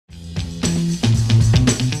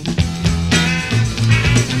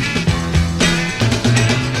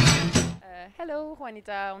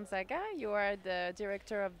Juanita Onzaga. You are the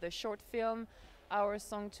director of the short film Our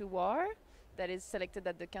Song to War that is selected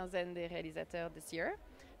at the Quinzaine des Réalisateurs this year.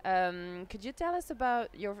 Could you tell us about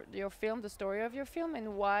your film, the story of your film,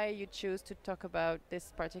 and why you choose to talk about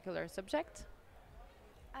this particular subject?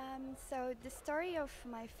 So the story of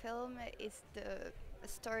my film is the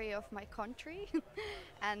story of my country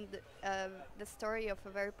and the story of a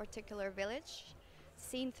very particular village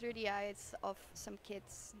seen through the eyes of some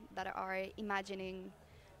kids that are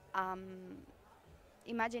um,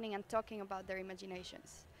 imagining and talking about their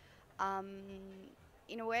imaginations. Um,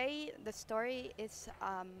 in a way, the story is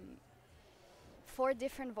four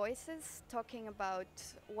different voices talking about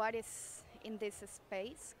what is in this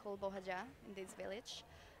space called Bohaja, in this village,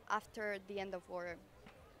 after the end of war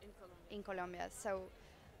in Colombia. So,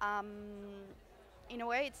 um, in a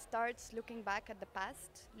way, it starts looking back at the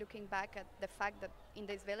past, looking back at the fact that in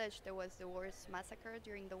this village there was the worst massacre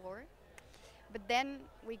during the war. But then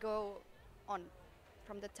we go on,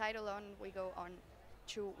 from the title on, we go on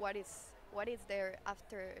to what is there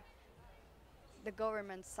after the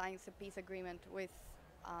government signs a peace agreement with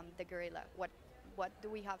the guerrilla. What do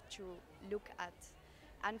we have to look at?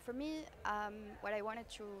 And for me, what I wanted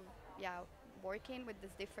to work in with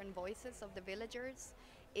these different voices of the villagers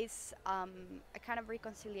is a kind of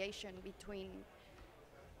reconciliation between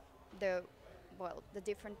the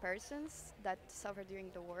different persons that suffered during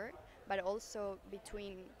the war, but also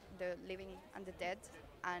between the living and the dead,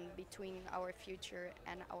 and between our future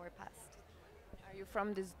and our past. Are you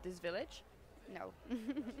from this village? No.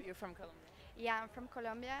 You're from Colombia? Yeah, I'm from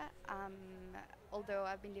Colombia, although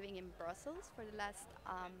I've been living in Brussels for the last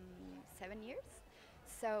 7 years.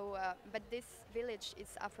 So, but this village is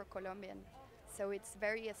Afro-Colombian, so it's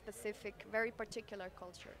very specific, very particular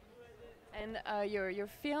culture. And your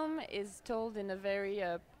film is told in a very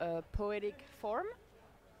poetic form.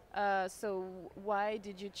 So why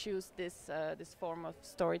did you choose this form of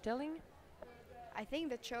storytelling? I think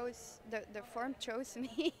the form chose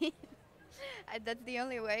me. That's the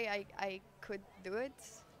only way I could do it.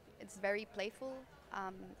 It's very playful,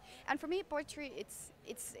 and for me, poetry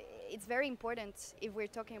it's very important if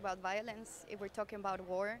we're talking about violence, if we're talking about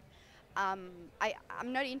war.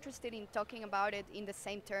 I'm not interested in talking about it in the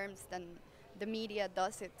same terms than the media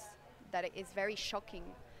does it. That it is very shocking.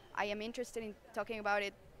 I am interested in talking about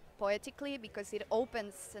it poetically because it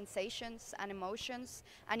opens sensations and emotions,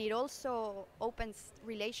 and it also opens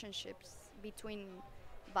relationships between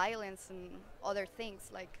violence and other things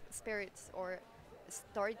like spirits or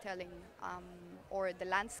storytelling, or the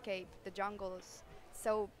landscape, the jungles.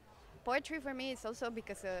 So poetry for me is also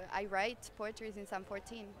because I write poetry since I'm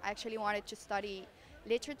 14. I actually wanted to study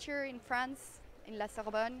literature in France, in La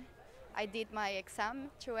Sorbonne. I did my exam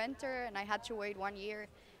to enter and I had to wait 1 year.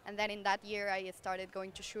 And then in that year I started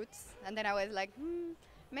going to shoots. And then I was like,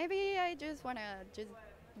 maybe I just want to just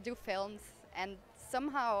do films. And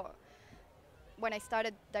somehow when I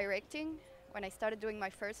started directing, when I started doing my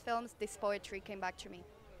first films, this poetry came back to me.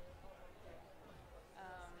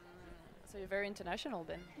 So you're very international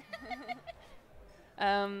then.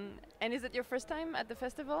 And is it your first time at the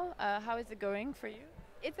festival? How is it going for you?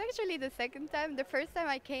 It's actually the second time. The first time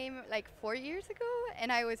I came like 4 years ago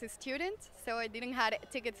and I was a student, so I didn't have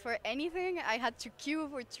tickets for anything. I had to queue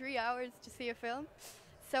for 3 hours to see a film.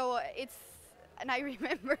 So and I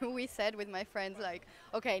remember we said with my friends like,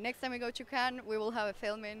 okay, next time we go to Cannes, we will have a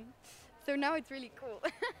film in. So now it's really cool.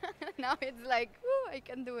 Now it's like, I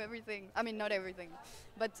can do everything. I mean, not everything,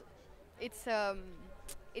 but it's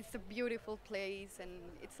a beautiful place and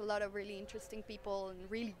it's a lot of really interesting people and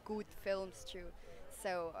really good films too.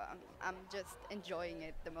 So I'm just enjoying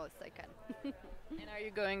it the most I can. And are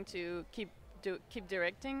you going to keep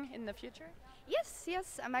directing in the future?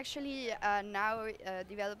 Yes. I'm actually now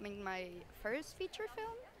developing my first feature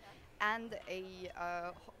film and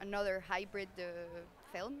another hybrid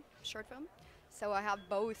short film. So I have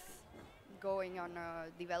both going on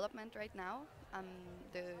development right now.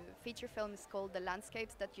 The feature film is called The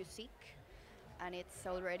Landscapes That You Seek, and it's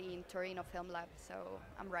already in Torino Film Lab, so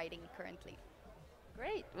I'm writing currently.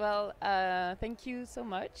 Great. Well, thank you so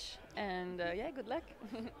much, and good luck.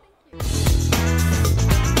 Thank you.